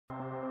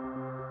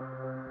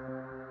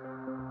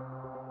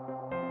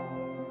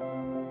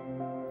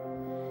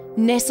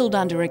Nestled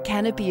under a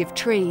canopy of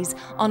trees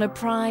on a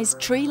prized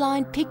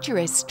tree-lined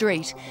picturesque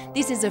street,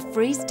 this is a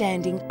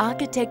freestanding,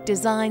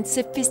 architect-designed,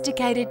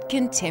 sophisticated,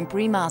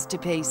 contemporary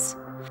masterpiece.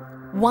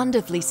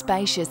 Wonderfully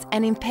spacious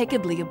and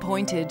impeccably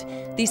appointed,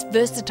 this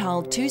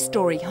versatile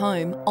two-storey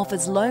home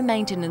offers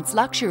low-maintenance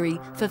luxury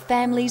for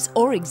families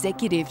or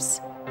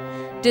executives.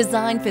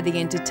 Designed for the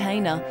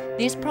entertainer,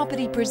 this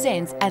property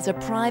presents as a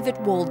private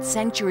walled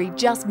sanctuary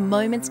just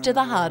moments to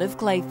the heart of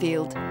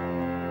Clayfield.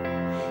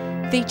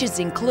 Features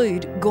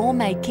include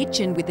gourmet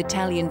kitchen with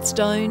Italian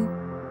stone,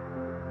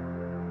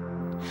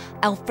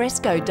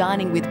 alfresco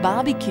dining with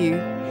barbecue,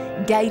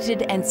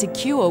 gated and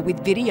secure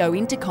with video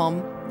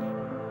intercom,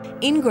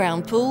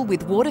 in-ground pool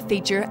with water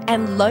feature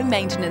and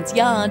low-maintenance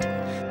yard,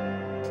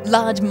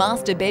 large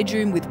master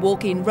bedroom with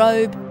walk-in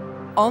robe,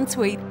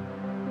 ensuite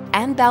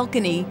and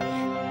balcony,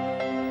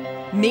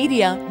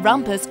 media,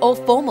 rumpus or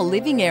formal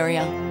living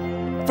area.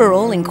 For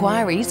all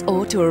inquiries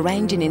or to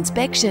arrange an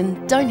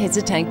inspection, don't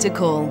hesitate to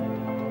call.